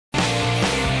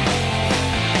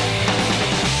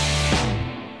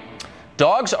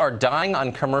Dogs are dying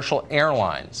on commercial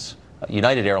airlines.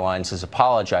 United Airlines is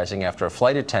apologizing after a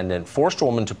flight attendant forced a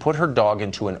woman to put her dog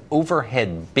into an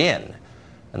overhead bin,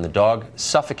 and the dog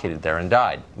suffocated there and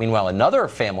died. Meanwhile, another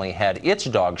family had its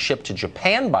dog shipped to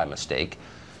Japan by mistake.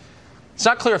 It's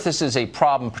not clear if this is a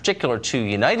problem particular to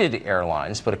United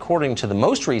Airlines, but according to the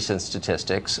most recent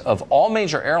statistics, of all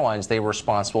major airlines, they were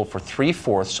responsible for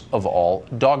 3/4 of all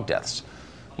dog deaths.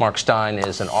 Mark Steyn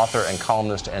is an author and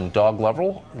columnist and dog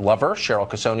lover. Cheryl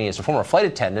Casone is a former flight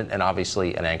attendant and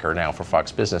obviously an anchor now for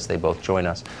Fox Business. They both join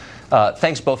us.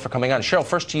 Thanks both for coming on. Cheryl,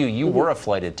 first to you. You were a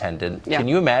flight attendant. Yeah. Can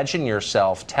you imagine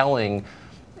yourself telling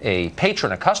a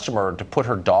patron, a customer, to put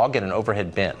her dog in an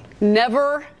overhead bin?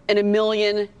 Never in a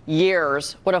million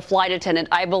years would a flight attendant,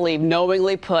 I believe,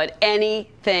 knowingly put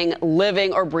anything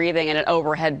living or breathing in an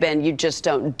overhead bin. You just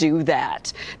don't do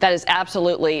that. That is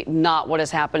absolutely not what is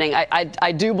happening.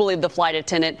 I do believe the flight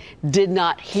attendant did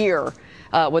not hear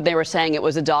when they were saying it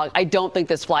was a dog. I don't think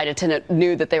this flight attendant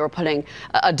knew that they were putting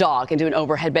a dog into an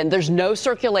overhead bin. There's no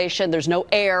circulation. There's no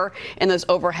air in those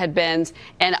overhead bins.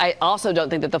 And I also don't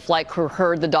think that the flight crew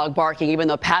heard the dog barking, even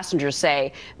though passengers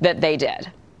say that they did.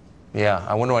 Yeah,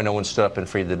 I wonder why no one stood up and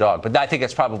freed the dog. But I think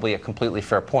that's probably a completely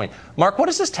fair point. Mark, what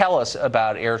does this tell us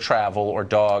about air travel or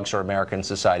dogs or American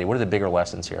society? What are the bigger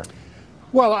lessons here?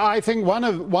 Well, I think one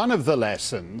of the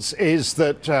lessons is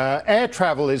that air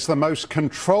travel is the most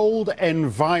controlled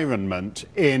environment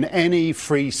in any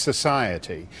free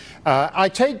society. I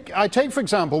take, for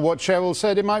example, what Cheryl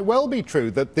said. It might well be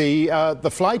true that the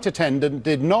flight attendant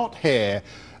did not hear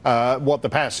what the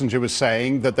passenger was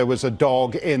saying, that there was a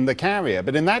dog in the carrier.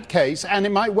 But in that case, and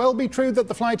it might well be true that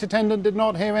the flight attendant did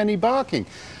not hear any barking.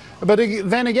 But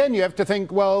then again, you have to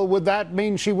think, well, would that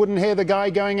mean she wouldn't hear the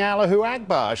guy going Allahu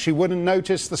Akbar? She wouldn't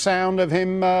notice the sound of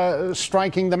him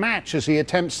striking the match as he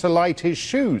attempts to light his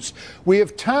shoes. We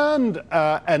have turned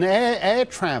an air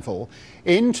travel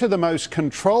into the most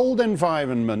controlled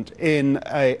environment in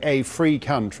a free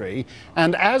country.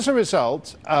 And as a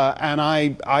result, and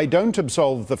I don't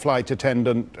absolve the flight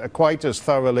attendant quite as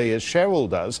thoroughly as Cheryl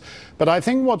does, but I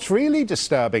think what's really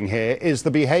disturbing here is the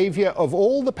behavior of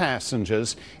all the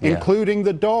passengers, including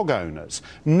the dog owners.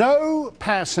 No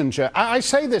passenger, I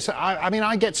say this, I mean,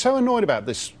 I get so annoyed about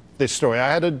this story.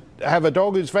 I have a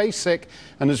dog who's very sick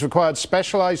and has required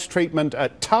specialized treatment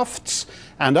at Tufts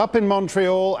and up in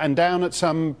Montreal and down at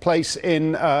some place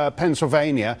in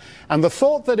Pennsylvania. And the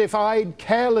thought that if I'd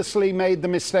carelessly made the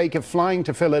mistake of flying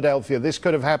to Philadelphia, this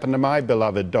could have happened to my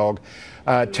beloved dog,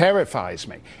 terrifies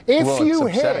me.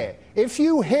 If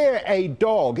you hear a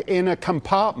dog in a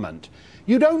compartment,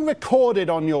 you don't record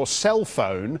it on your cell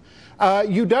phone.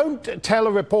 You don't tell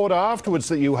a reporter afterwards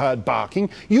that you heard barking.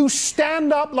 You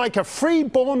stand up like a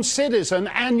free-born citizen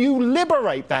and you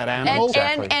liberate that animal.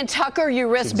 And Tucker, you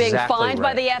risk being fined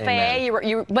by the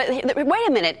FAA. But wait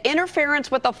a minute. Interference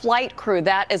with the flight crew,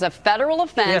 that is a federal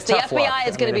offense. The FBI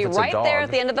is going to be right there at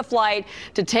the end of the flight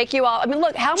to take you out. I mean,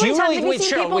 look, how many times have you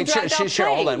seen people dragged off planes?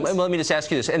 Cheryl, hold on. Let me just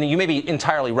ask you this. And you may be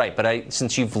entirely right, but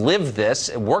since you've lived this,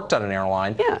 worked on an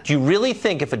airline, do you really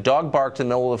think if a dog barked in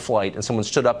the middle of the flight and someone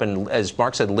stood up and, as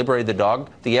Mark said, liberated the dog,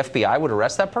 the FBI would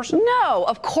arrest that person? No,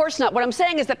 of course not. What I'm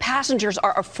saying is that passengers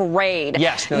are afraid.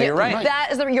 Yes, no, you're right.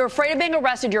 You're afraid of being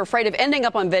arrested. You're afraid of ending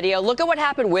up on video. Look at what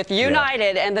happened with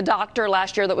United and the doctor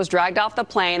last year that was dragged off the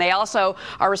plane. They also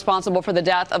are responsible for the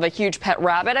death of a huge pet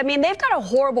rabbit. I mean, they've got a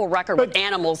horrible record with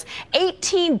animals.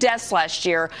 18 deaths last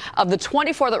year of the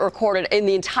 24 that were recorded in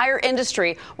the entire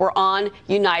industry were on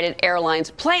United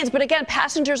Airlines planes. But again,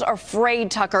 passengers are afraid,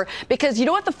 Tucker, because you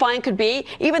know what the fine could be?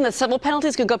 Even the civil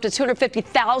penalties could go up to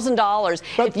 $250,000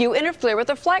 if you interfere with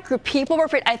the flight crew. People were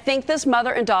afraid. I think this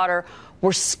mother and daughter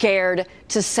were scared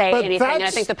to say anything, and I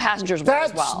think the passengers were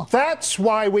as well. That's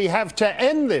why we have to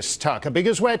end this, Tucker,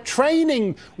 because we're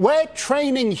training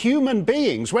human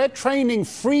beings, we're training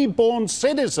free-born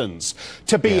citizens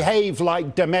to behave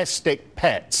like domestic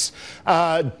pets,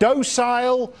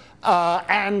 docile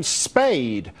and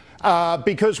spayed.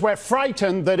 Because we're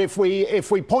frightened that if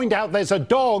we point out there's a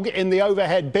dog in the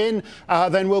overhead bin,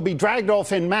 then we'll be dragged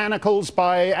off in manacles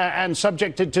and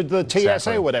subjected to the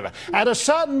TSA or whatever. At a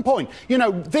certain point, you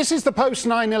know, this is the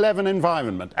post-9/11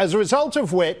 environment, as a result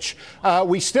of which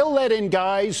we still let in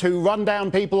guys who run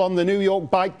down people on the New York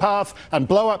bike path and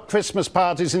blow up Christmas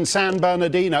parties in San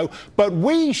Bernardino, but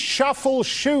we shuffle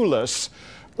shoeless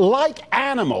like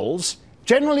animals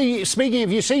Generally speaking,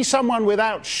 if you see someone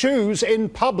without shoes in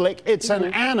public, it's an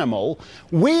animal.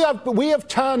 We have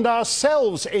turned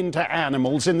ourselves into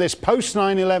animals in this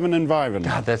post-9/11 environment.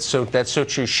 God, that's so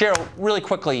true. Cheryl, really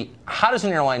quickly, how does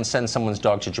an airline send someone's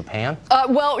dog to Japan?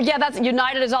 Well, yeah, that's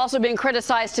United is also being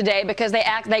criticized today because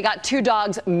they got two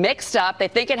dogs mixed up. They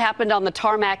think it happened on the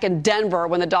tarmac in Denver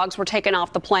when the dogs were taken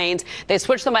off the planes. They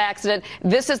switched them by accident.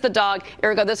 This is the dog.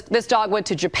 Ergo, this dog went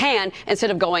to Japan instead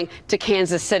of going to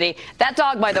Kansas City. That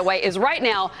dog, by the way, is right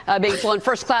now being flown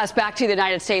first class back to the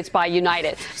United States by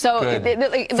United. So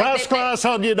first class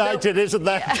on United, isn't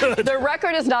that good? The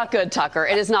record is not good, Tucker.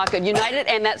 It is not good. United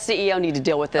and that CEO need to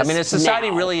deal with this. I mean, a society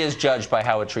now. Really is judged by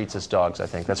how it treats its dogs, I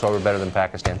think. That's why we're better than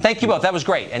Pakistan. Thank you both. That was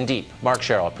great and deep. Mark,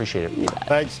 Cheryl, appreciate it.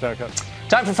 Thanks, Tucker.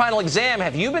 Time for final exam.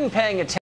 Have you been paying attention?